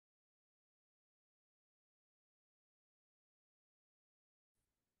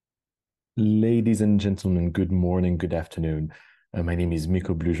Ladies and gentlemen, good morning, good afternoon. My name is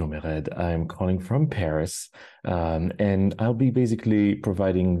Mikaa. I'm calling from Paris, and I'll be basically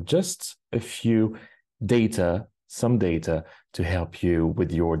providing just a few some data to help you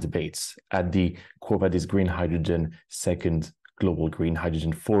with your debates at the Quo Vadis Green Hydrogen second Global Green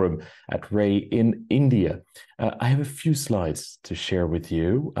Hydrogen Forum at Ray in India. I have a few slides to share with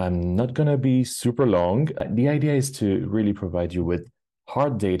you. I'm not going to be super long. The idea is to really provide you with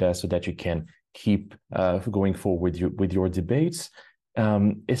hard data so that you can keep going forward with your debates,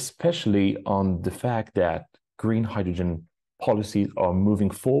 especially on the fact that green hydrogen policies are moving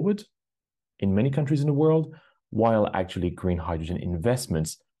forward in many countries in the world, while actually green hydrogen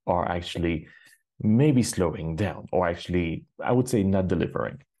investments are actually maybe slowing down, or actually, I would say, not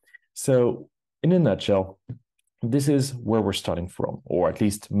delivering. So in a nutshell, this is where we're starting from, or at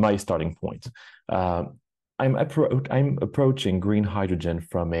least my starting point. I'm approaching green hydrogen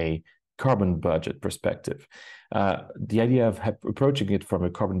from a carbon budget perspective. The idea of approaching it from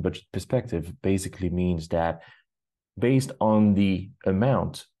a carbon budget perspective basically means that based on the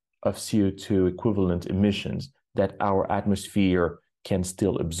amount of CO2 equivalent emissions that our atmosphere can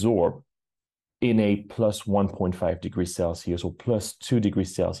still absorb in a plus 1.5 degrees Celsius or plus 2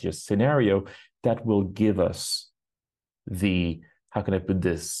 degrees Celsius scenario, that will give us how can I put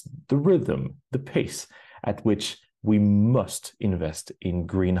this, the rhythm, the pace at which we must invest in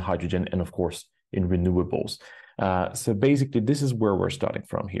green hydrogen and, of course, in renewables. So basically, this is where we're starting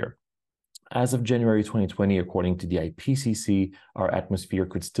from here. As of January 2020, according to the IPCC, our atmosphere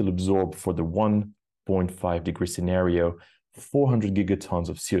could still absorb for the 1.5 degree scenario 400 gigatons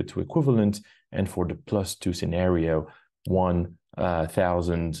of CO2 equivalent, and for the plus 2 scenario,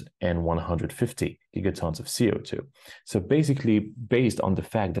 1,150 gigatons of CO2. So basically, based on the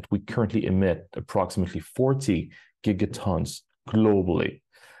fact that we currently emit approximately 40 gigatons globally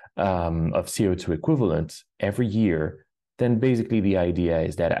of CO2 equivalent every year, then basically the idea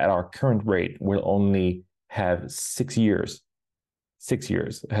is that at our current rate, we'll only have 6 years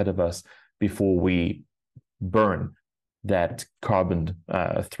ahead of us before we burn that carbon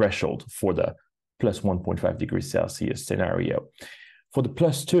threshold for the plus 1.5 degrees Celsius scenario. For the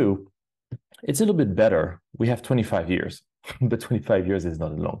plus 2, it's a little bit better. We have 25 years, but 25 years is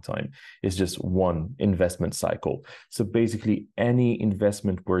not a long time. It's just one investment cycle. So basically, any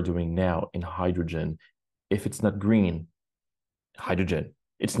investment we're doing now in hydrogen, if it's not green hydrogen,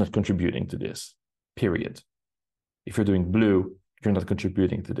 it's not contributing to this, period. If you're doing blue, you're not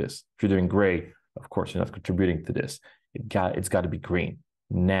contributing to this. If you're doing gray, of course, you're not contributing to this. It's got to be green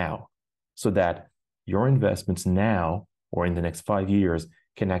now, so that your investments now or in the next 5 years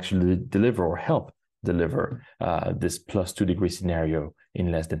can actually deliver or help deliver this plus 2 degree scenario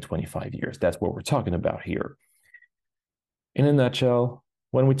in less than 25 years. That's what we're talking about here. In a nutshell,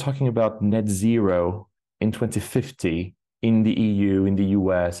 when we're talking about net zero in 2050 in the EU, in the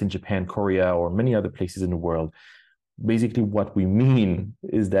US, in Japan, Korea, or many other places in the world, basically what we mean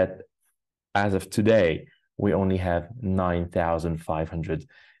is that as of today, we only have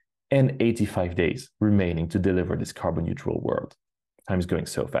 9,585 days remaining to deliver this carbon neutral world. Time is going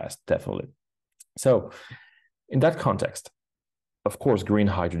so fast, definitely. So in that context, of course, green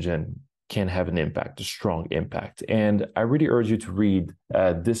hydrogen can have an impact, a strong impact. And I really urge you to read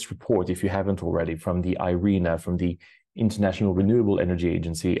this report, if you haven't already, from the IRENA, from the International Renewable Energy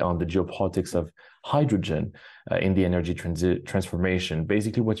Agency, on the geopolitics of hydrogen in the energy transformation.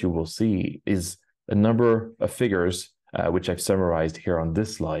 Basically, what you will see is a number of figures, which I've summarized here on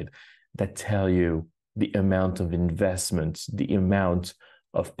this slide, that tell you the amount of investment, the amount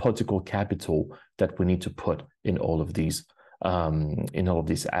of political capital that we need to put in all of these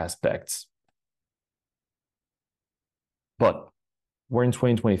aspects. But we're in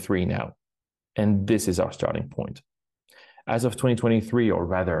 2023 now, and this is our starting point. As of 2023, or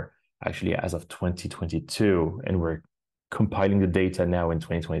rather, actually as of 2022, and we're compiling the data now in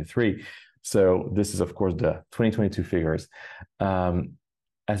 2023. So this is, of course, the 2022 figures.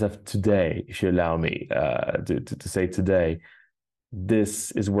 As of today, if you allow me to say today,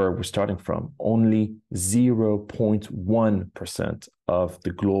 this is where we're starting from. Only 0.1% of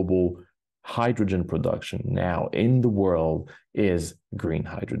the global hydrogen production now in the world is green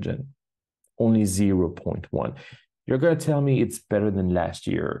hydrogen. Only 0.1. You're going to tell me it's better than last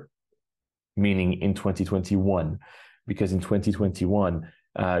year, meaning in 2021, because in 2021,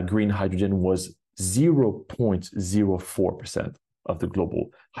 green hydrogen was 0.04% of the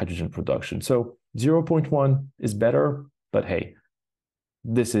global hydrogen production. So 0.1 is better, but hey,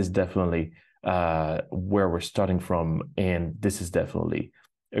 this is definitely where we're starting from, and this is definitely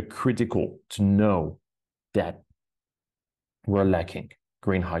critical to know that we're lacking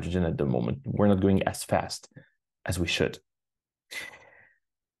green hydrogen at the moment. We're not going as fast as we should.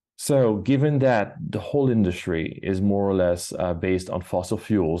 So given that the whole industry is more or less based on fossil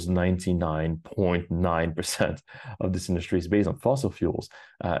fuels, 99.9% of this industry is based on fossil fuels,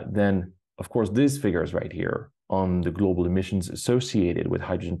 then of course these figures right here on the global emissions associated with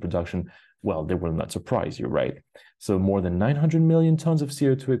hydrogen production, well, they will not surprise you, right? So more than 900 million tons of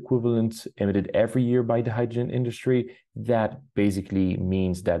CO2 equivalent emitted every year by the hydrogen industry. That basically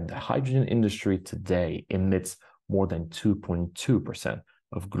means that the hydrogen industry today emits more than 2.2%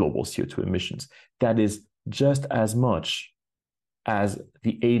 of global CO2 emissions. That is just as much as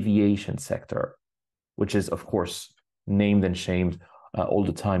the aviation sector, which is, of course, named and shamed all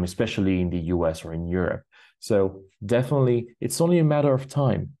the time, especially in the US or in Europe. So definitely, it's only a matter of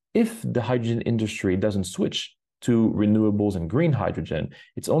time. If the hydrogen industry doesn't switch to renewables and green hydrogen,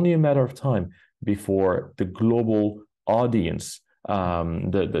 it's only a matter of time before the global audience,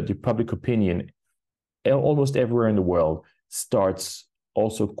 the public opinion, almost everywhere in the world starts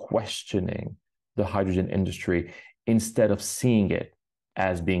also questioning the hydrogen industry instead of seeing it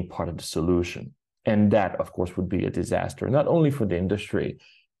as being part of the solution. And that, of course, would be a disaster, not only for the industry,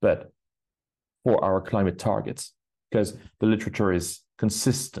 but for our climate targets, because the literature is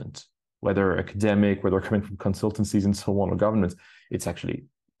consistent, whether academic, whether coming from consultancies and so on, or governments, it's actually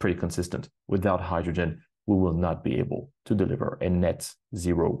pretty consistent. Without hydrogen, we will not be able to deliver a net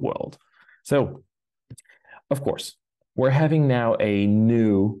zero world. So, of course, we're having now a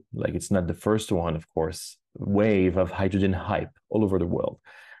new, like it's not the first one, of course, wave of hydrogen hype all over the world.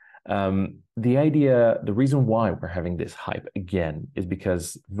 The reason why we're having this hype again is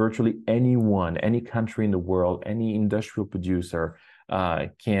because virtually anyone, any country in the world, any industrial producer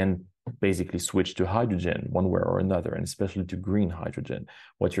can basically switch to hydrogen one way or another, and especially to green hydrogen.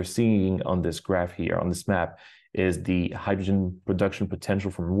 What you're seeing on this graph here, on this map, is the hydrogen production potential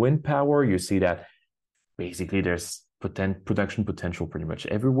from wind power. You see that basically there's production potential pretty much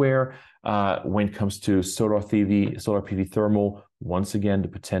everywhere. When it comes to solar PV thermal, once again, the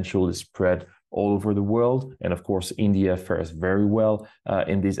potential is spread all over the world. And of course, India fares very well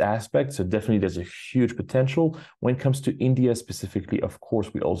in these aspects. So definitely there's a huge potential. When it comes to India specifically, of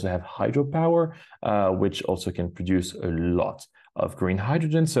course, we also have hydropower, which also can produce a lot of green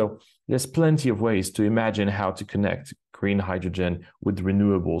hydrogen. So there's plenty of ways to imagine how to connect green hydrogen with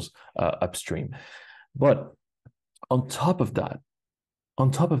renewables upstream. But on top of that, on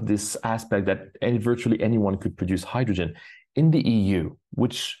top of this aspect that virtually anyone could produce hydrogen, in the EU,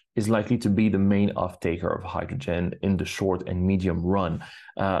 which is likely to be the main off-taker of hydrogen in the short and medium run,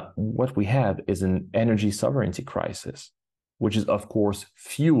 what we have is an energy sovereignty crisis, which is, of course,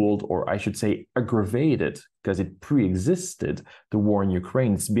 fueled, or I should say aggravated, because it pre-existed the war in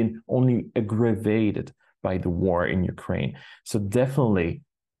Ukraine. It's been only aggravated by the war in Ukraine. So definitely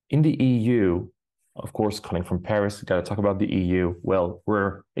in the EU, of course, coming from Paris, got to talk about the EU. Well,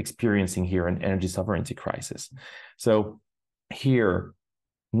 we're experiencing here an energy sovereignty crisis. So here,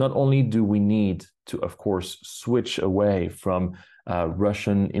 not only do we need to, of course, switch away from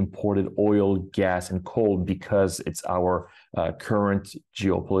Russian imported oil, gas, and coal because it's our current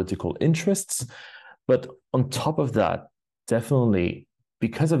geopolitical interests, but on top of that, definitely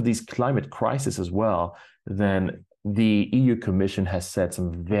because of these climate crises as well, then the EU Commission has set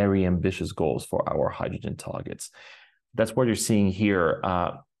some very ambitious goals for our hydrogen targets. That's what you're seeing here.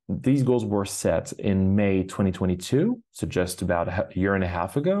 These goals were set in May 2022, so just about a year and a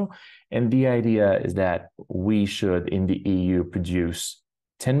half ago. And the idea is that we should, in the EU, produce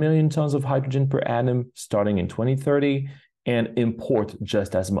 10 million tons of hydrogen per annum starting in 2030 and import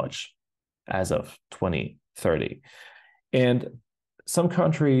just as much as of 2030. And some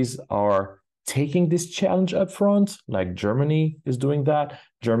countries are taking this challenge up front, like Germany is doing that.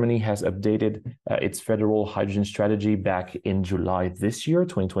 Germany has updated its federal hydrogen strategy back in July this year,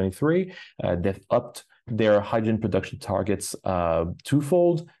 2023. They've upped their hydrogen production targets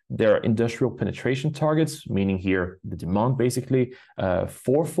twofold, their industrial penetration targets, meaning here the demand basically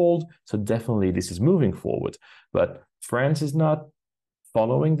fourfold. So definitely this is moving forward. But France is not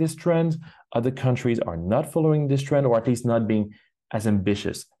following this trend. Other countries are not following this trend, or at least not being as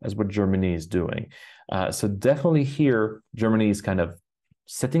ambitious as what Germany is doing. So definitely here, Germany is kind of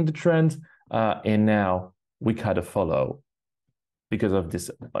setting the trend, and now we kind of follow because of this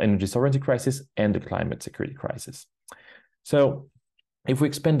energy sovereignty crisis and the climate security crisis. So if we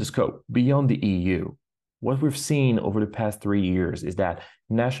expand the scope beyond the EU, what we've seen over the past 3 years is that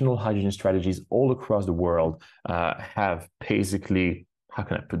national hydrogen strategies all across the world have basically, how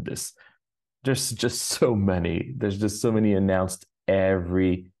can I put this? There's just so many. There's just so many announced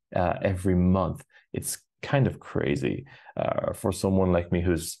every month. It's kind of crazy for someone like me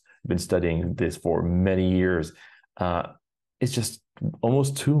who's been studying this for many years. It's just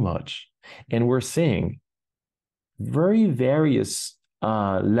almost too much. And we're seeing very various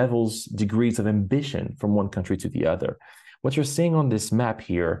levels, degrees of ambition from one country to the other. What you're seeing on this map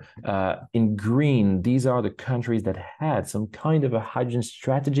here, in green, these are the countries that had some kind of a hydrogen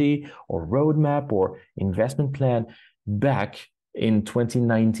strategy or roadmap or investment plan back in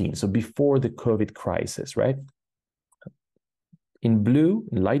 2019, so before the COVID crisis, right? In blue,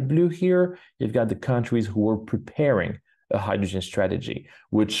 light blue here, you've got the countries who were preparing a hydrogen strategy,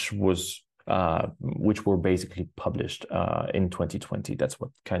 which were basically published in 2020. That's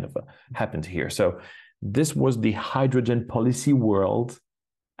what kind of happened here. So this was the hydrogen policy world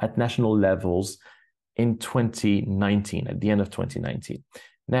at national levels in 2019, at the end of 2019.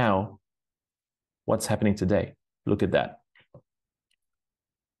 Now, what's happening today? Look at that.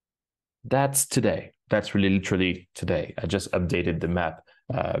 That's today. That's really literally today. I just updated the map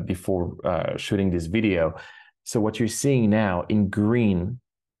before shooting this video. So what you're seeing now in green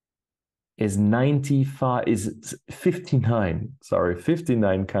is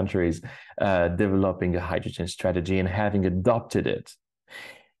 59 countries developing a hydrogen strategy and having adopted it.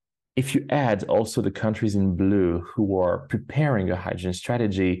 If you add also the countries in blue who are preparing a hydrogen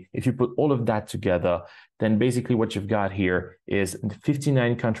strategy, if you put all of that together, then basically what you've got here is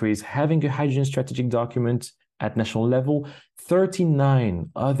 59 countries having a hydrogen strategic document at national level,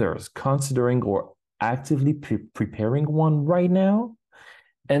 39 others considering or actively preparing one right now.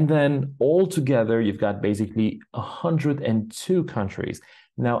 And then altogether, you've got basically 102 countries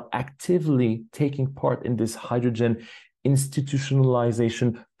now actively taking part in this hydrogen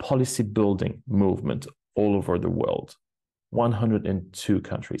institutionalization policy building movement all over the world. 102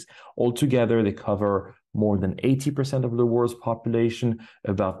 countries. Altogether, they cover more than 80% of the world's population,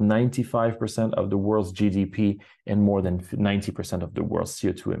 about 95% of the world's GDP, and more than 90% of the world's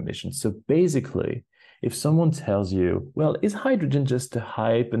CO2 emissions. So basically, if someone tells you, well, is hydrogen just a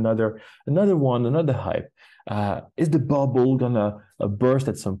hype, another hype? Is the bubble gonna burst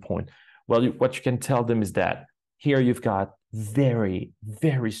at some point? Well, what you can tell them is that here you've got very,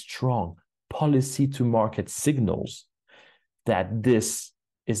 very strong policy to market signals that this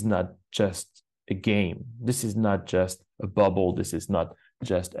is not just a game. This is not just a bubble. This is not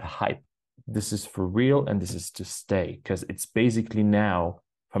just a hype. This is for real, and this is to stay, because it's basically now,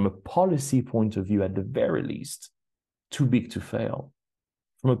 from a policy point of view, at the very least, too big to fail.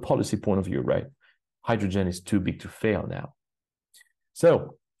 From a policy point of view, right? Hydrogen is too big to fail now.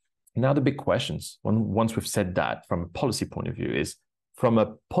 So now the big questions, once we've said that from a policy point of view, is from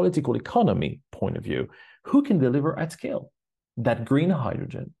a political economy point of view, who can deliver at scale that green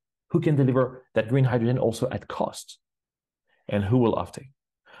hydrogen? Who can deliver that green hydrogen also at cost? And who will offtake?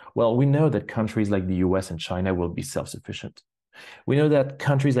 Well, we know that countries like the US and China will be self-sufficient. We know that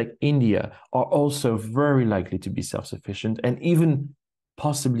countries like India are also very likely to be self-sufficient and even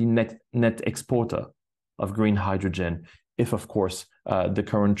possibly net exporter of green hydrogen if, of course, the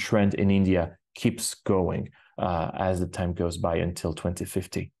current trend in India keeps going as the time goes by until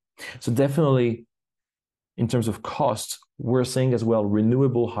 2050. So definitely, in terms of costs, we're seeing as well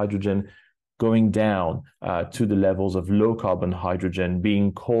renewable hydrogen going down to the levels of low carbon hydrogen,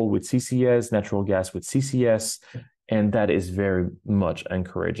 being coal with CCS, natural gas with CCS, and that is very much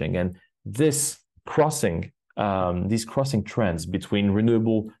encouraging. And these crossing trends between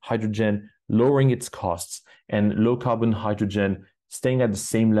renewable hydrogen lowering its costs and low carbon hydrogen staying at the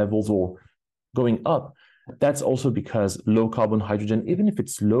same levels or going up, that's also because low carbon hydrogen, even if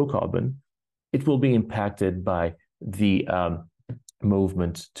it's low carbon, it will be impacted by the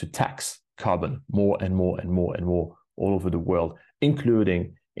movement to tax carbon more and more and more and more all over the world,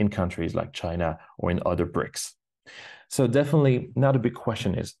 including in countries like China or in other BRICS. So definitely now the big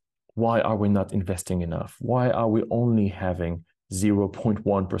question is, why are we not investing enough? Why are we only having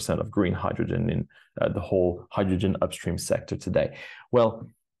 0.1% of green hydrogen in the whole hydrogen upstream sector today? Well,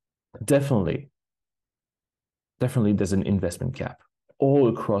 definitely there's an investment gap all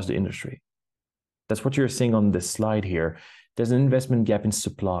across the industry. That's what you're seeing on this slide here. There's an investment gap in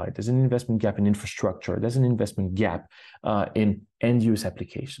supply. There's an investment gap in infrastructure. There's an investment gap in end-use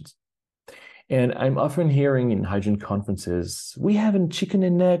applications. And I'm often hearing in hydrogen conferences, we have a chicken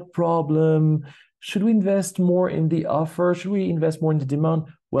and egg problem. Should we invest more in the offer? Should we invest more in the demand?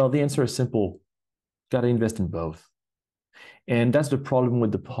 Well, the answer is simple. Got to invest in both. And that's the problem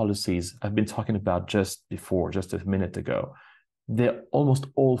with the policies I've been talking about just a minute ago. They almost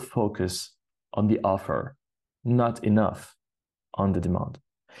all focus on the offer, not enough on the demand.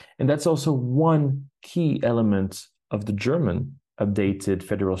 And that's also one key element of the German updated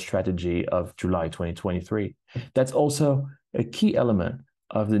federal strategy of July 2023. That's also a key element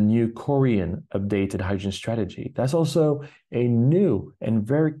of the new Korean updated hydrogen strategy. That's also a new and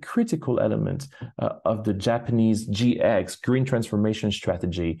very critical element of the Japanese GX, Green Transformation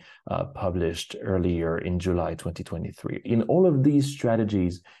Strategy, published earlier in July 2023. In all of these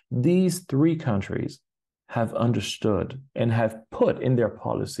strategies, these three countries have understood and have put in their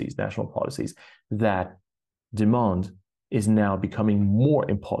policies, national policies, that demand is now becoming more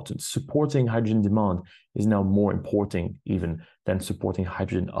important. Supporting hydrogen demand is now more important even than supporting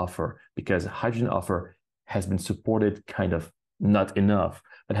hydrogen offer, because hydrogen offer has been supported kind of not enough,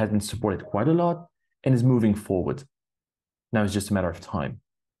 but has been supported quite a lot and is moving forward. Now it's just a matter of time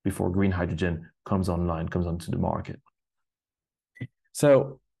before green hydrogen comes online, comes onto the market.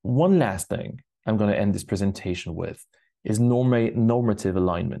 So one last thing I'm going to end this presentation with is normative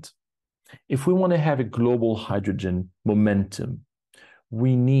alignment. If we want to have a global hydrogen momentum,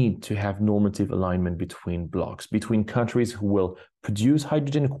 we need to have normative alignment between blocks, between countries who will produce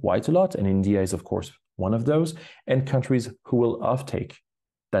hydrogen quite a lot, and India is, of course, one of those, and countries who will offtake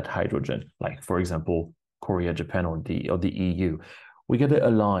that hydrogen, like, for example, Korea, Japan, or the EU. We got to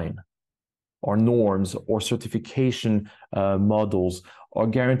align our norms or certification models or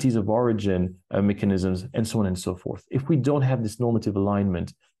guarantees of origin mechanisms, and so on and so forth. If we don't have this normative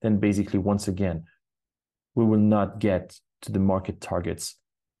alignment, then basically, once again, we will not get to the market targets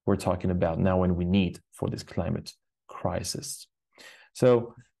we're talking about now and we need for this climate crisis.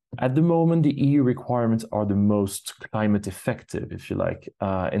 So at the moment, the EU requirements are the most climate effective, if you like,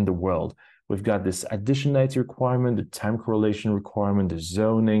 in the world. We've got this additionality requirement, the time correlation requirement, the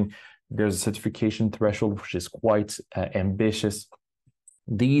zoning. There's a certification threshold, which is quite ambitious.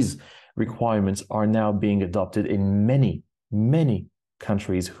 These requirements are now being adopted in many, many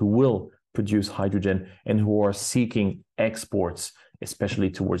countries who will produce hydrogen and who are seeking exports, especially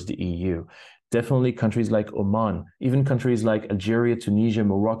towards the EU. Definitely countries like Oman, even countries like Algeria, Tunisia,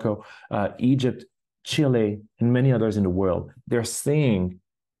 Morocco, Egypt, Chile, and many others in the world. They're seeing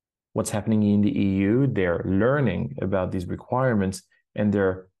what's happening in the EU. They're learning about these requirements, and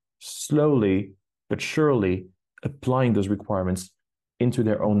they're slowly but surely applying those requirements into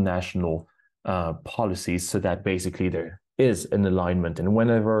their own national policies, so that basically there is an alignment. And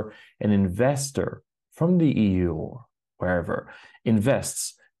whenever an investor from the EU or wherever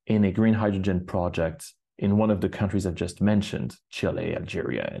invests in a green hydrogen project in one of the countries I've just mentioned, Chile,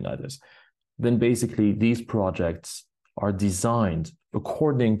 Algeria, and others, then basically these projects are designed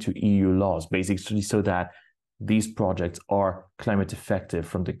according to EU laws, basically so that these projects are climate effective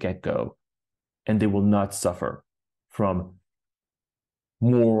from the get-go, and they will not suffer from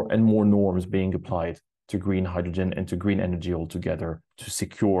more and more norms being applied to green hydrogen and to green energy altogether to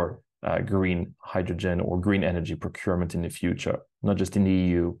secure green hydrogen or green energy procurement in the future, not just in the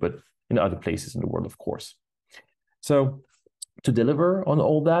EU, but in other places in the world, of course. So to deliver on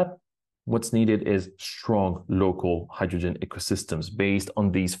all that, what's needed is strong local hydrogen ecosystems based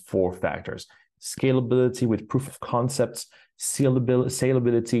on these four factors: scalability with proof of concepts,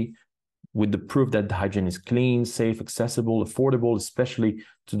 salability with the proof that the hydrogen is clean, safe, accessible, affordable, especially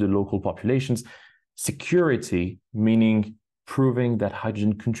to the local populations; security, meaning proving that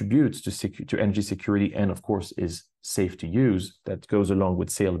hydrogen contributes to energy security and, of course, is safe to use. That goes along with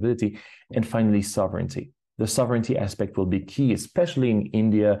salability. And finally, sovereignty. The sovereignty aspect will be key, especially in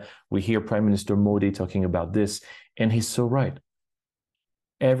India. We hear Prime Minister Modi talking about this, and he's so right.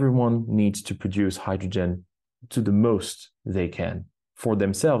 Everyone needs to produce hydrogen to the most they can for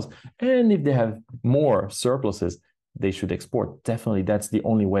themselves. And if they have more surpluses, they should export. Definitely, that's the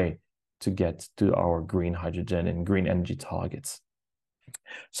only way to get to our green hydrogen and green energy targets.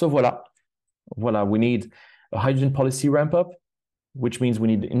 So voila, we need a hydrogen policy ramp up, which means we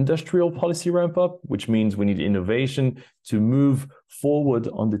need industrial policy ramp up, which means we need innovation to move forward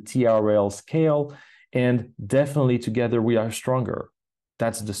on the TRL scale. And definitely together we are stronger.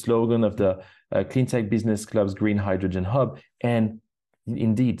 That's the slogan of the CleanTech Business Club's Green Hydrogen Hub. And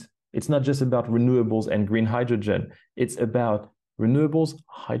indeed, it's not just about renewables and green hydrogen. It's about renewables,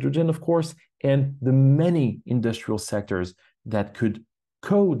 hydrogen, of course, and the many industrial sectors that could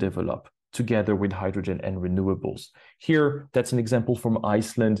co-develop together with hydrogen and renewables. Here, that's an example from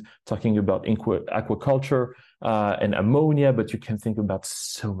Iceland, talking about aquaculture and ammonia, but you can think about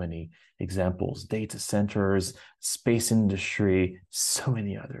so many examples: data centers, space industry, so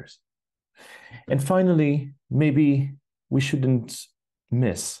many others. And finally, maybe we shouldn't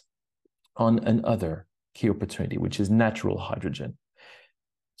miss on another key opportunity, which is natural hydrogen.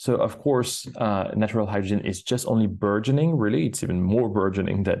 So, of course, natural hydrogen is just only burgeoning, really. It's even more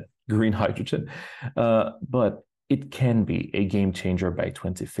burgeoning than green hydrogen. But it can be a game changer by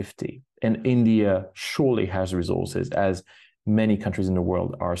 2050. And India surely has resources, as many countries in the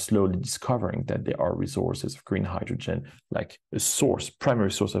world are slowly discovering that there are resources of green hydrogen, like a source,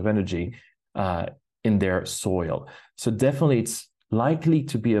 primary source of energy in their soil. So definitely it's likely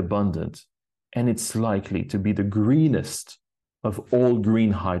to be abundant, and it's likely to be the greenest of all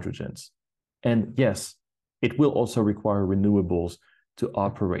green hydrogens. And yes, it will also require renewables to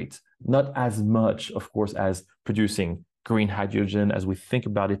operate. Not as much, of course, as producing green hydrogen as we think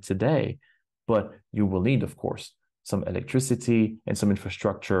about it today, but you will need, of course, some electricity and some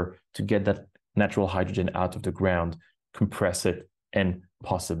infrastructure to get that natural hydrogen out of the ground, compress it, and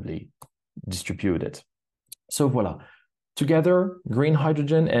possibly distribute it. So voila. Together, green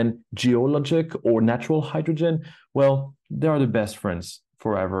hydrogen and geologic or natural hydrogen, well, they are the best friends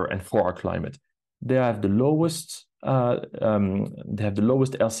forever and for our climate. They have the lowest LCOH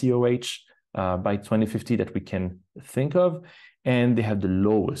by 2050 that we can think of, and they have the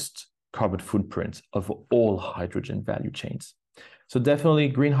lowest carbon footprint of all hydrogen value chains. So definitely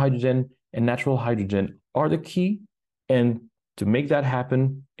green hydrogen and natural hydrogen are the key. And to make that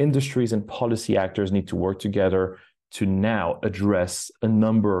happen, industries and policy actors need to work together to now address a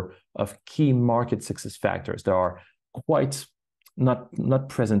number of key market success factors that are quite not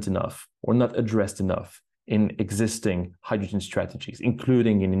present enough or not addressed enough in existing hydrogen strategies,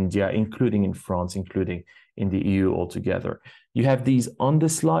 including in India, including in France, including in the EU altogether. You have these on the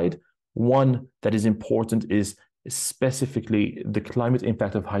slide. One that is important is specifically the climate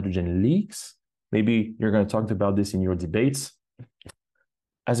impact of hydrogen leaks. Maybe you're going to talk about this in your debates.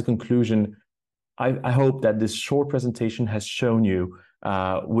 As a conclusion, I hope that this short presentation has shown you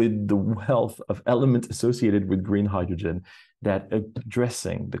with the wealth of elements associated with green hydrogen that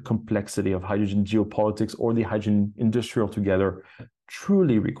addressing the complexity of hydrogen geopolitics or the hydrogen industry altogether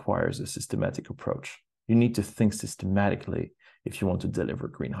truly requires a systematic approach. You need to think systematically if you want to deliver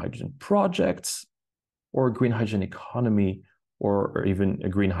green hydrogen projects or a green hydrogen economy or even a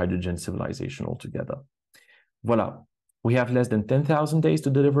green hydrogen civilization altogether. Voila. We have less than 10,000 days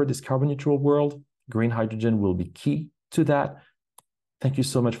to deliver this carbon neutral world. Green hydrogen will be key to that. Thank you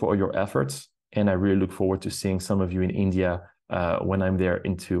so much for all your efforts. And I really look forward to seeing some of you in India when I'm there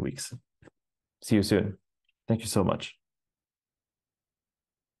in 2 weeks. See you soon. Thank you so much.